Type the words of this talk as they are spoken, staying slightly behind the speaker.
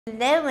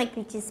Hello, my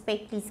gorgeous,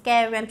 sparkly,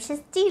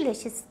 scrumptious,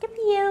 delicious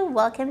Scorpio.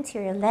 Welcome to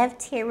your Love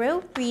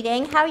Tarot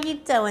reading. How are you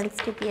doing,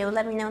 Scorpio?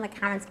 Let me know in the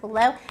comments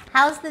below.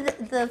 How's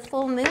the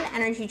full moon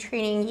energy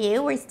treating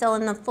you? We're still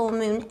in the full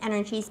moon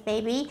energies,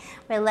 baby.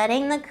 We're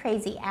letting the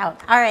crazy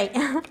out. All right.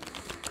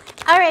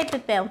 All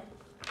right, boo.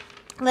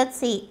 Let's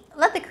see.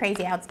 Let the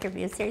crazy out,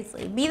 Scorpio.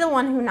 Seriously. Be the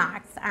one who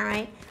knocks. All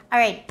right. All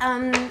right.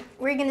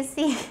 We're going to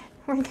see...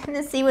 We're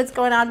going to see what's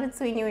going on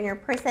between you and your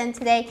person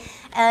today.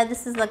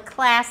 This is the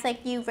classic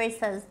you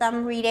versus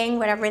them reading,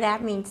 whatever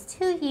that means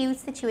to you.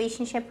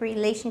 Situationship,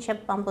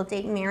 relationship, bumble,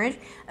 date, marriage.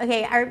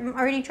 Okay, I'm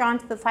already drawn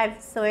to the Five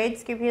of Swords,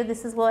 Scorpio.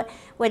 This is what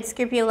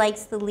Scorpio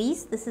likes the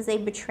least. This is a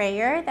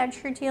betrayer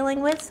that you're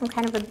dealing with, some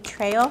kind of a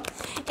betrayal.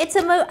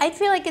 I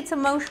feel like it's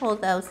emotional,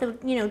 though, so,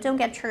 don't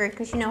get triggered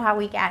because you know how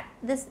we get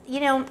this.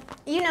 You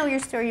know your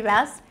story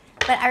best.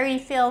 But I already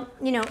feel,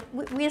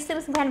 we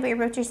assume some kind of a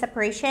rupture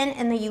separation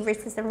in the you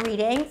versus them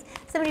readings.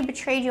 Somebody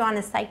betrayed you on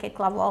a psychic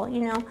level,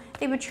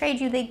 They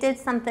betrayed you. They did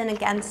something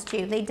against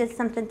you. They did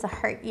something to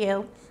hurt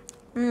you.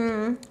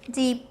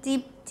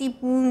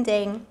 Deep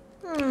wounding.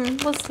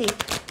 We'll see.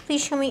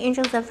 Please show me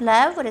angels of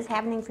love. What is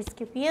happening for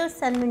Scorpio,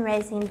 Sun, Moon,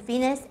 Rising,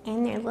 Venus,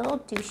 and their little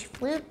douche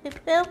flute.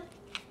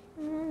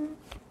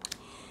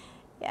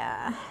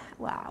 Yeah.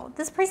 Wow.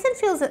 This person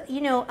feels,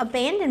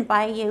 abandoned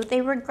by you.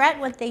 They regret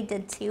what they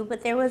did to you,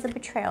 but there was a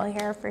betrayal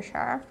here for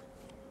sure.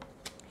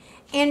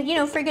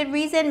 And, for good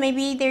reason.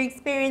 Maybe they're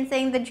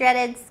experiencing the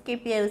dreaded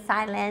Scorpio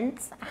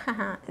silence.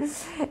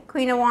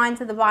 Queen of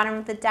Wands at the bottom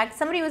of the deck.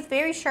 Somebody was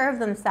very sure of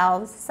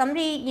themselves.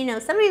 Somebody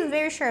was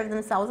very sure of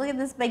themselves. Look at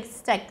this big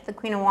stick the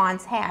Queen of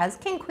Wands has.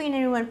 King, Queen,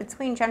 anyone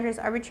between, gender is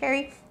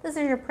arbitrary. This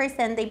is your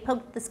person. They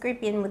poked the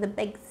Scorpion with a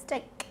big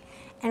stick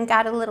and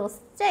got a little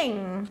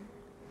sting.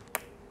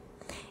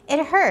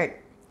 It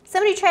hurt.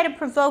 Somebody tried to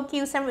provoke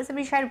you.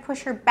 Somebody tried to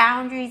push your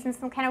boundaries in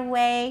some kind of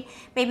way.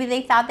 Maybe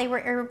they thought they were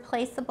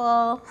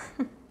irreplaceable.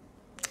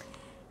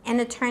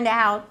 And it turned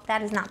out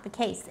that is not the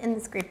case in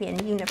the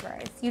Scorpion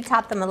universe. You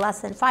taught them a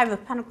lesson. Five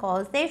of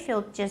Pentacles. They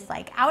feel just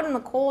like out in the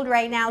cold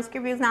right now.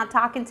 Scorpio's not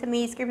talking to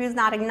me. Scorpio's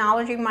not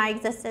acknowledging my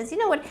existence. You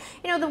know what?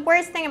 The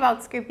worst thing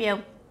about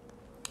Scorpio,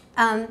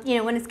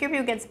 when a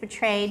Scorpio gets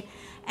betrayed,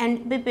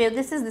 and boo-boo,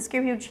 this is the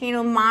Scorpio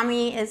channel.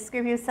 Mommy is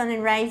Scorpio Sun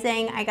and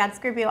Rising. I got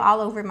Scorpio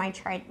all over my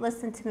chart.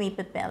 Listen to me,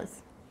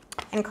 boo-boos.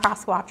 And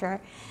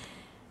cross-watcher.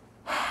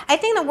 I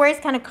think the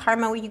worst kind of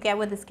karma you get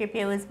with a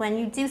Scorpio is when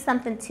you do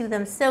something to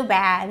them so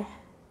bad,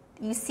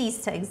 you cease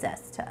to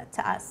exist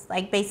to us.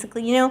 Like,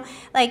 basically, and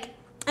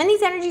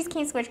these energies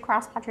can switch,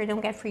 cross-watcher,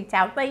 don't get freaked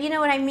out. But you know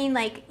what I mean?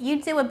 Like,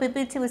 you do a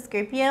boo-boo to a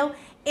Scorpio,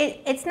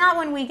 it's not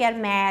when we get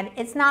mad.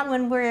 It's not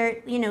when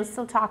we're,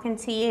 still talking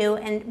to you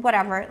and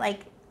whatever.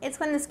 Like, it's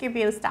when the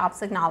Scorpio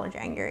stops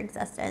acknowledging your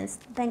existence.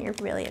 Then you're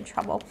really in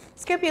trouble.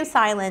 Scorpio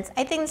silence.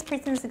 I think this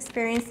person is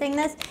experiencing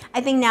this.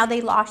 I think now they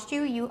lost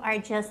you. You are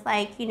just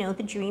like,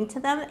 the dream to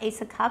them.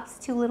 Ace of Cups,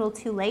 too little,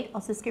 too late.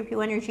 Also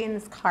Scorpio energy in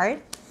this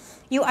card.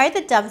 You are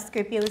the dove,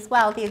 Scorpio, as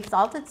well. The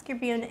exalted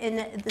Scorpio in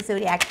the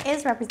zodiac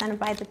is represented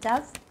by the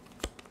dove.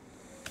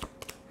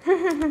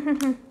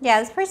 Yeah,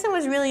 this person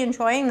was really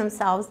enjoying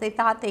themselves. They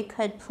thought they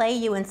could play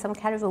you in some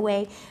kind of a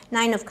way.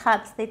 Nine of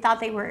Cups. They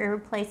thought they were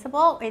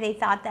irreplaceable, or they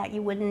thought that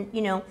you wouldn't,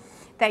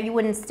 that you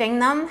wouldn't sting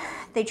them.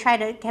 They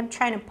kept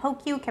trying to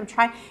poke you,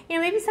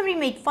 maybe somebody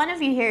made fun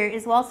of you here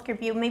as well,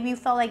 Scorpio. Maybe you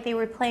felt like they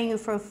were playing you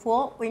for a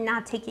fool or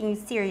not taking you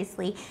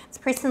seriously. This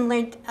person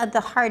learned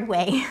the hard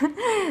way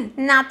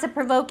not to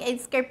provoke a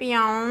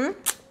Scorpion.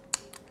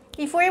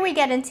 Before we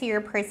get into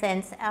your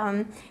person's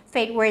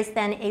fate worse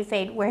than a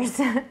fate worse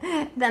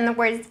than the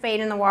worst fate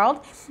in the world,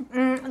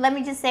 let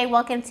me just say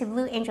welcome to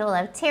Blue Angel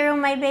Love Tarot,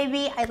 my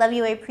baby. I love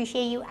you. I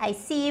appreciate you. I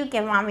see you.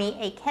 Give mommy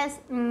a kiss.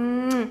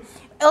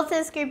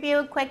 Also,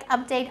 Scorpio, quick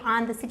update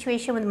on the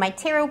situation with my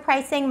tarot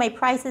pricing. My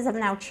prices have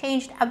now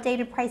changed.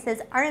 Updated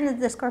prices are in the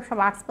description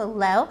box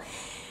below.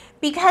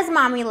 Because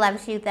mommy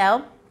loves you,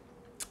 though,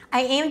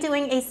 I am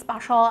doing a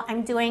special.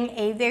 I'm doing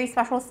a very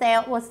special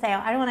sale. Well,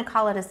 sale. I don't want to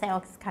call it a sale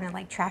because it's kind of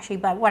like trashy,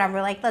 but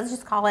whatever. Like, let's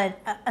just call it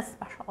a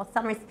special.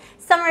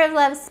 Summer of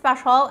Love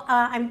special.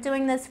 I'm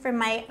doing this for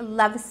my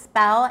love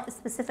spell.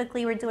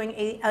 Specifically, we're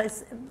doing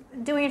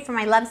doing it for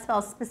my love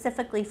spell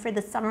specifically for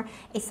the summer.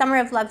 A Summer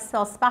of Love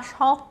spell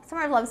special.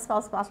 Summer of Love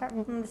spell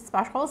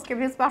special.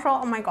 Scorpio special.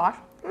 Oh my gosh.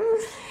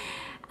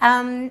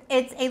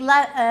 It's a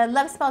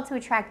love spell to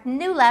attract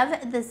new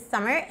love this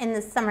summer in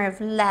the Summer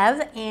of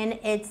Love, and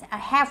it's a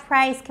half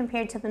price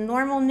compared to the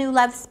normal new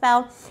love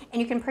spell,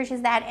 and you can purchase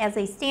that as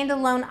a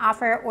standalone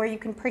offer, or you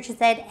can purchase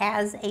it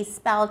as a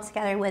spell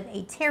together with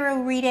a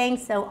tarot reading.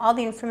 So all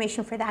the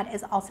information for that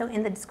is also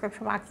in the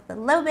description box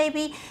below,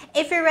 baby.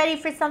 If you're ready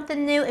for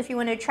something new, if you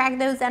want to attract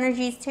those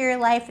energies to your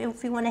life,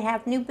 if you want to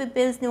have new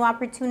boo-boos, new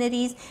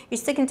opportunities, you're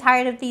sick and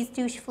tired of these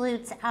douche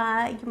flutes,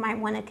 you might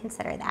want to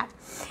consider that.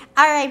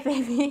 All right,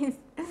 baby.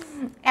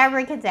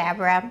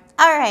 Abracadabra.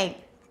 All right.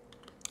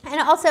 And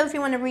also, if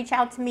you want to reach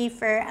out to me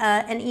for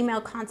an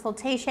email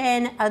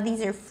consultation,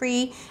 these are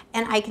free,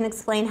 and I can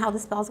explain how the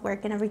spells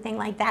work and everything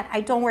like that. I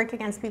don't work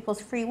against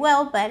people's free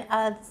will, but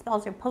the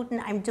spells are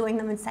potent. I'm doing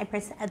them in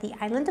Cyprus at the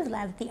island of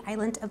love, the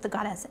island of the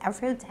goddess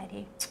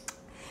Aphrodite.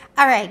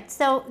 All right,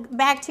 so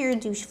back to your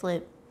douche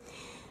flute.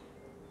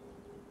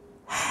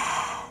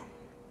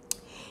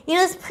 You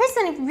know, this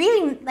person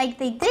really, like,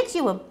 they did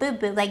you a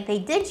boo-boo, like they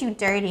did you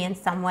dirty in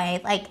some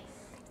way, like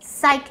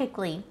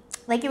psychically.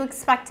 Like you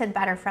expected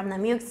better from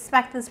them. You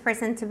expect this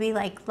person to be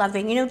like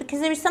loving, you know,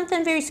 because there was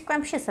something very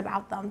scrumptious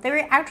about them. They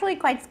were actually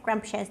quite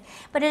scrumptious.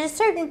 But at a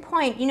certain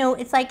point, you know,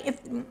 it's like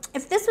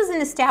if this was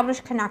an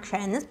established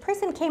connection, this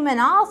person came in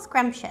all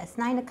scrumptious,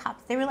 9 of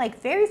Cups. They were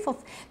like they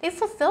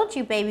fulfilled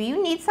you, baby.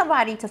 You need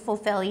somebody to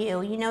fulfill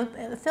you, you know,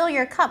 fill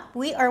your cup.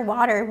 We are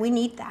water. We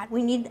need that.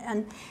 We need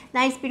a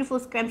nice, beautiful,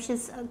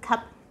 scrumptious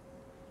cup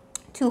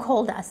to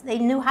hold us. They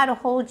knew how to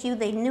hold you.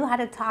 They knew how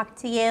to talk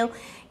to you.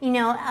 You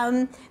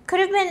know, could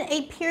have been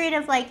a period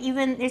of like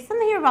even, there's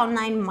something here about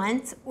 9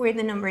 months or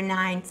the number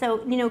 9.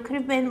 So, you know, could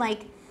have been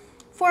like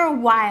for a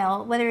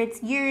while, whether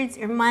it's years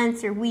or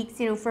months or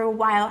weeks, you know, for a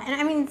while. And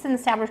I mean, it's an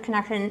established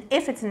connection.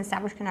 If it's an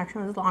established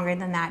connection, it was longer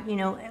than that, you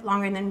know,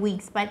 longer than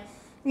weeks. But,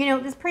 you know,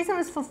 this person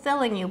was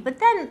fulfilling you. But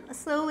then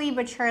slowly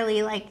but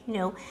surely, like, you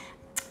know,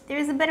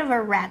 there's a bit of a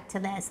rat to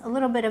this, a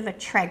little bit of a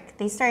trick.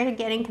 They started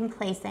getting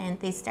complacent.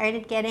 They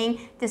started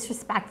getting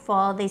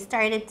disrespectful. They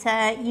started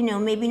to, you know,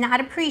 maybe not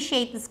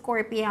appreciate the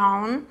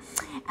Scorpion.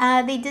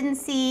 They didn't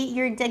see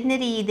your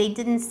dignity. They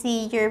didn't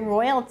see your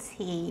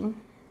royalty.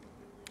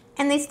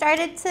 And they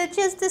started to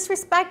just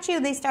disrespect you.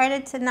 They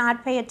started to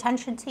not pay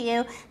attention to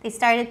you. They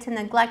started to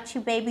neglect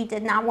you, baby,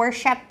 did not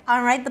worship.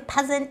 All right, the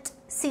peasant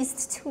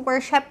ceased to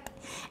worship.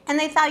 And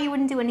they thought you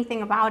wouldn't do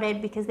anything about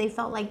it because they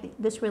felt like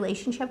this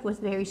relationship was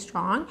very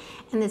strong.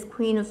 And this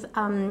Queen of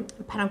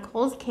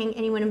Pentacles, King,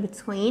 anyone in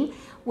between,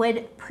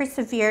 would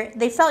persevere.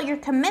 They felt your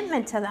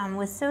commitment to them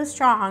was so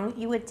strong,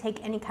 you would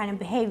take any kind of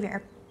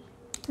behavior.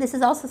 This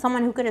is also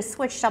someone who could have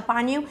switched up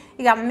on you.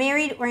 You got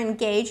married or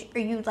engaged, or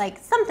you like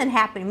something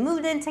happened, you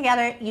moved in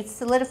together, you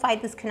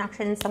solidified this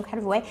connection in some kind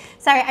of way.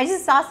 Sorry, I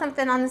just saw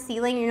something on the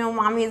ceiling. You know,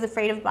 mommy is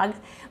afraid of bugs,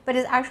 but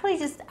it's actually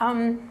just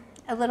a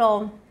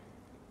little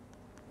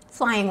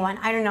flying one.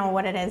 I don't know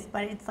what it is,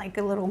 but it's like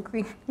a little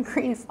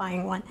green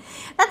flying one.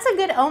 That's a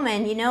good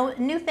omen, you know,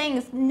 new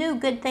things, new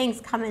good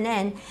things coming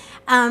in.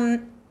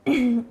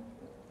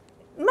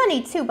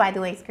 Money too, by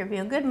the way,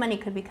 Scorpio. Good money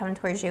could be coming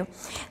towards you.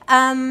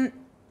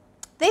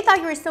 They thought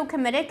you were so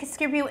committed, because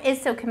Scorpio is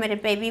so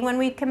committed, baby. When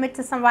we commit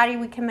to somebody,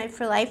 we commit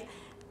for life.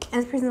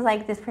 And this person's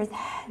like, this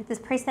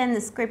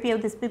Scorpio,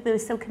 this boo-boo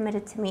is so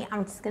committed to me,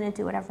 I'm just going to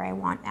do whatever I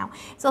want now.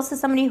 It's also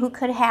somebody who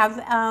could have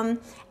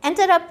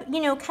ended up, you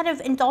know, kind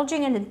of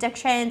indulging in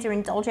addictions or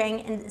indulging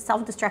in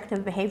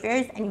self-destructive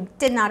behaviors, and you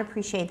did not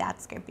appreciate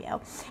that,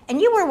 Scorpio.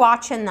 And you were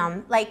watching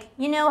them, like,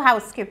 you know how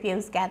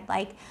Scorpios get,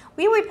 like,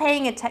 you were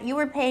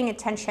paying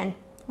attention.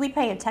 We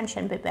pay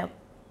attention, boo-boo.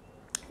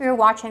 We were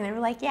watching, they were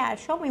like, yeah,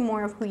 show me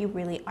more of who you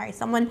really are.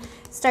 Someone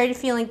started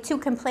feeling too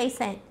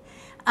complacent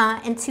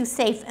and too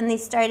safe, and they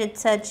started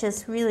to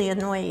just really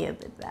annoy you,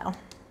 boo-boo.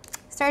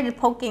 Started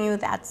poking you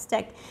with that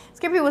stick.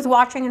 Scorpio was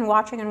watching and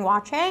watching and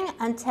watching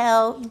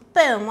until,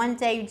 boom, one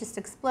day you just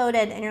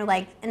exploded, and you're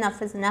like,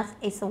 enough is enough,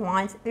 Ace of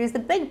Wands. There's a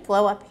big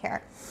blow up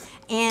here,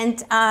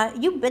 and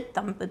you bit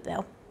them,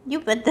 boo-boo.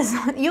 You bit this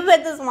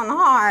one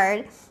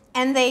hard,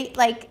 and they,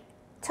 like,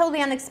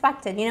 totally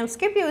unexpected. You know,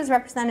 Scorpio is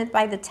represented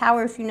by the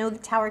Tower. If you know the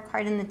Tower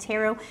card in the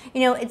tarot,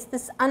 you know, it's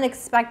this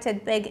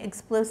unexpected, big,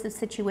 explosive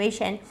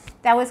situation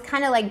that was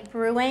kind of like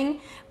brewing,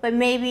 but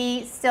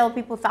maybe still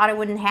people thought it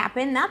wouldn't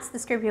happen. That's the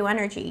Scorpio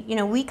energy. You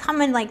know, we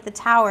come in like the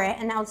Tower,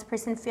 and now this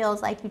person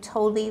feels like you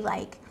totally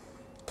like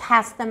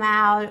cast them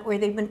out, or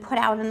they've been put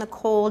out in the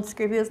cold.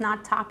 Scorpio's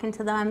not talking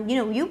to them. You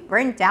know, you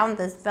burned down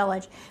this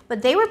village,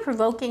 but they were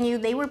provoking you.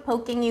 They were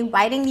poking you,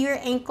 biting your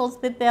ankles,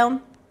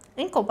 boo-boo.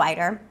 Ankle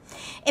biter.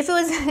 If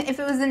it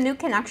was a new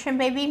connection,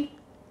 baby,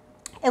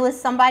 it was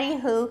somebody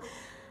who,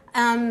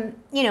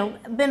 you know,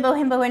 bimbo,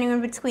 himbo, anyone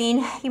in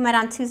between, you met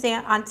on Tuesday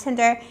on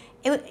Tinder.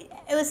 It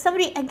was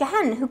somebody,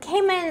 again, who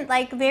came in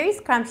like very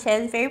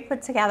scrumptious, very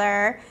put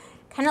together,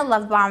 kind of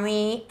love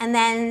bomby, and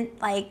then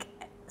like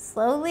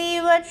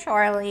slowly but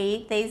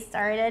surely they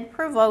started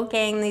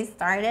provoking, they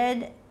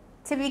started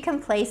to be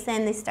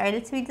complacent, they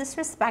started to be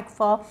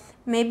disrespectful,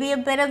 maybe a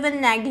bit of a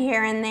neg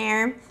here and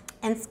there.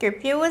 And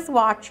Scorpio was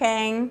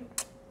watching,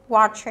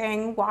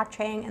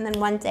 and then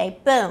one day,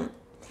 boom,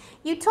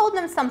 you told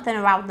them something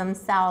about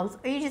themselves,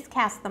 or you just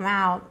cast them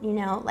out, you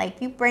know,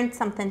 like you burnt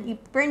something, you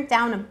burnt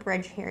down a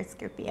bridge here,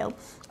 Scorpio.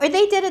 Or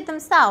they did it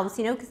themselves,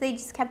 you know, because they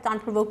just kept on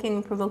provoking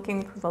and provoking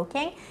and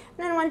provoking. And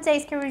then one day,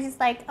 Scorpio was just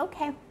like,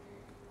 okay.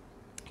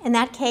 In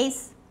that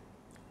case,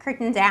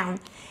 curtain down.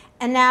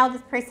 And now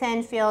this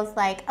person feels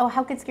like, oh,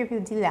 how could Scorpio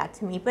do that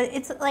to me? But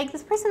it's like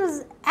this person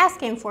was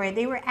asking for it.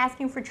 They were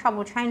asking for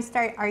trouble, trying to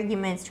start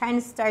arguments,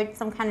 trying to start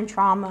some kind of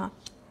trauma.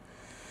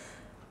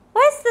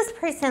 Why is this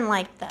person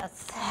like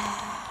this?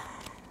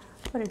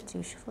 What a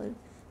douche flute.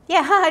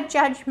 Yeah,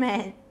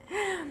 judgment.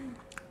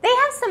 They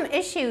have some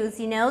issues,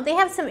 you know. They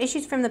have some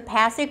issues from the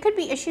past. There could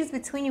be issues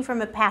between you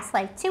from a past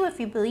life too, if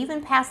you believe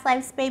in past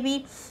lives,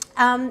 baby.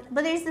 But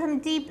there's some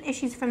deep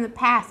issues from the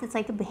past. It's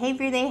like a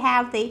behavior they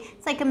have.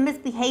 It's like a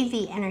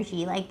misbehaving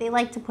energy. Like they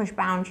like to push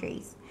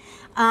boundaries.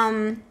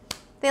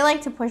 They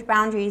like to push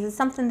boundaries. It's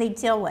something they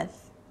deal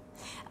with.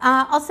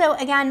 Also,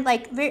 again,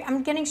 like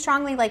I'm getting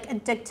strongly like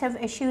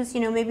addictive issues.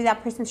 You know, maybe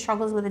that person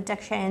struggles with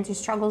addictions or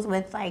struggles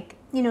with like,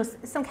 you know,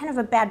 some kind of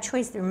a bad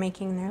choice they're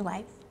making in their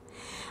life.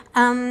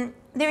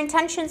 Their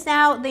intentions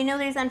now, they know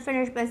there's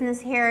unfinished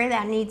business here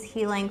that needs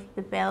healing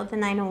to build the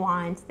Nine of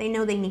Wands. They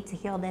know they need to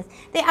heal this.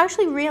 They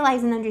actually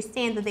realize and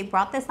understand that they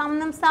brought this on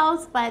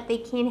themselves, but they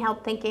can't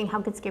help thinking,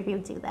 how could Scorpio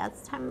do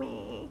this to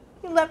me?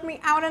 You left me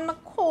out in the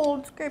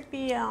cold,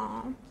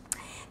 Scorpio.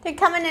 They're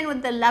coming in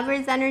with the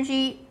Lovers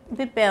energy.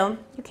 Bill,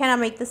 you cannot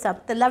make this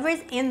up. The Lovers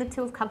and the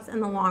Two of Cups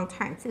in the long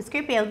term. So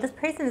Scorpio, this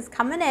person is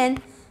coming in,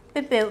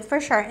 Bill, for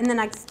sure, in the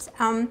next,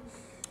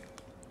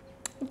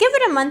 give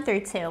it a month or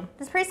two.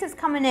 This person's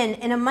coming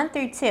in a month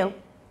or two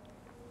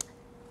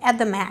at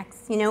the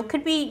max. You know,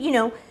 could be, you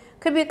know,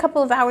 could be a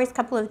couple of hours,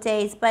 couple of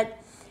days,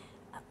 but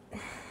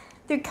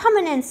they're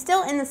coming in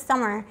still in the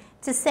summer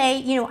to say,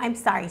 you know, I'm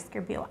sorry,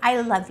 Scorpio,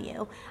 I love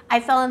you. I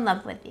fell in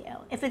love with you.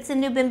 If it's a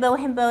new bimbo,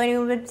 himbo,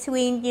 anyone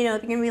between, you know,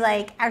 they're gonna be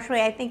like,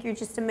 actually, I think you're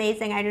just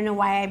amazing. I don't know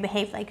why I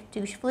behave like a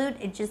douche flute.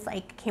 It just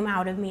like came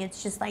out of me.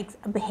 It's just like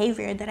a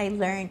behavior that I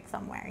learned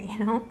somewhere, you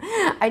know?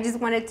 I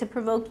just wanted to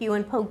provoke you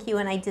and poke you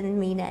and I didn't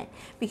mean it.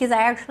 Because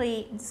I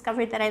actually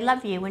discovered that I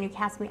love you when you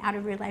cast me out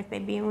of your life,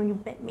 baby, and when you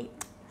bit me.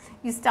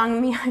 You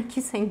stung me, I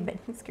keep saying bit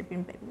me,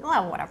 Scorpion bit me,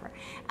 well, whatever.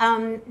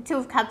 Two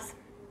of Cups.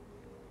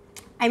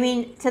 I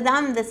mean, to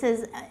them, this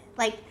is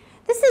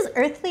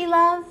earthly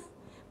love,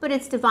 but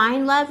it's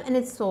divine love and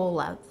it's soul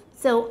love.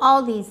 So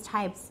all these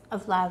types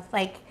of love,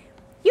 like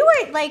you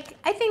are like,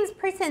 I think this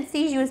person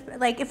sees you as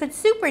like, if it's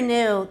super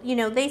new, you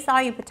know, they saw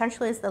you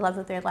potentially as the love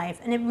of their life,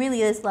 and it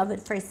really is love at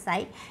first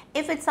sight.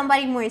 If it's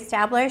somebody more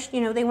established, you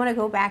know, they want to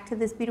go back to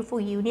this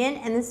beautiful union,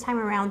 and this time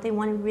around they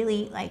want to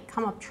really like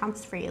come up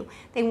trumps for you.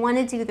 They want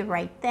to do the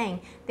right thing.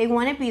 They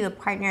want to be the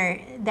partner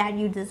that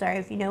you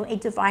deserve, you know, a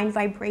divine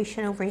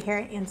vibration over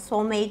here, and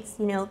soulmates,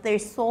 you know, their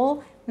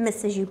soul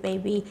misses you,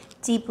 baby,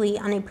 deeply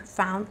on a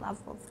profound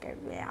level,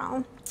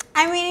 Scorpio.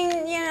 I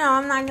mean, you know,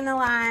 I'm not gonna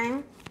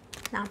lie.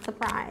 Not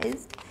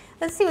surprised.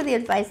 Let's see what the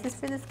advice is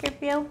for the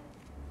Scorpio.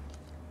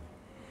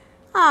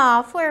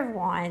 Oh, Four of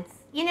Wands.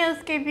 You know,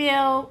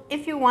 Scorpio,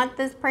 if you want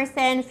this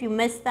person, if you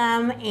miss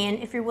them, and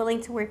if you're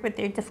willing to work with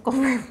their difficult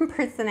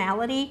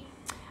personality,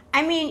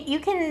 I mean, you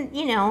can,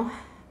 you know,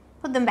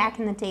 put them back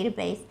in the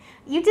database.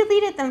 You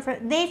deleted them,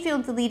 they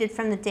feel deleted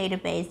from the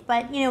database,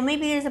 but, you know,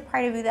 maybe there's a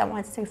part of you that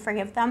wants to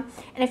forgive them.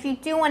 And if you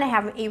do want to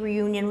have a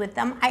reunion with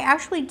them, I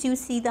actually do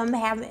see them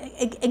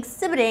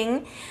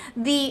exhibiting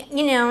the,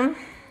 you know,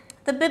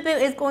 the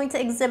Bibu is going to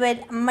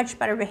exhibit much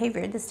better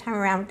behavior this time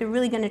around. They're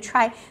really going to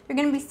try. They're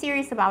going to be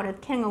serious about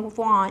it. King of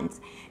Wands,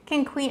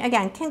 King, Queen,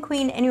 again, King,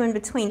 Queen, anyone in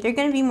between. They're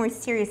going to be more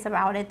serious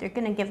about it. They're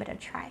going to give it a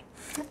try.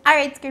 All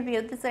right,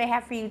 Scorpio, this is what I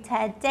have for you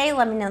today.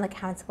 Let me know in the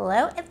comments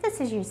below if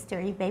this is your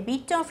story,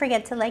 baby. Don't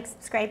forget to like,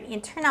 subscribe,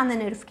 and turn on the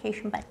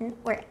notification button,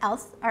 or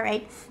else, all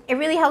right? It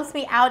really helps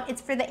me out.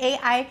 It's for the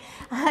AI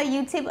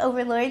YouTube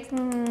overlords.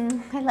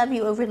 I love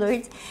you,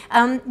 overlords.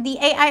 The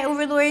AI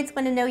overlords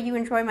want to know you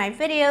enjoy my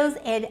videos.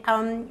 It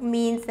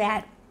means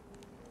that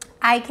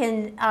I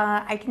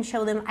can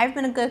show them I've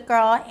been a good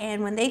girl,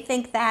 and when they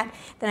think that,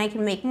 then I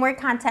can make more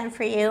content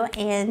for you,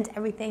 and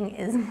everything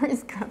is more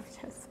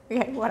scrumptious.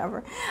 Okay,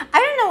 whatever. I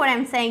don't know what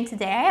I'm saying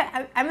today.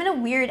 I'm in a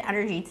weird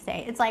energy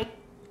today. It's like,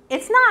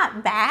 it's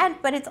not bad,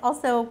 but it's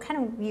also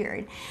kind of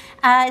weird.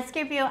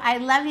 Scorpio, I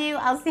love you.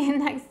 I'll see you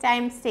next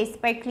time. Stay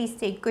sparkly,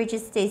 stay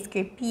gorgeous, stay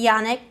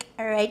scorpionic.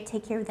 All right,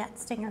 take care of that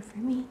stinger for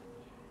me.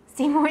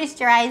 Stay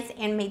moisturized,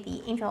 and may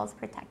the angels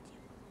protect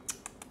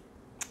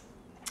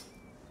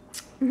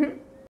you.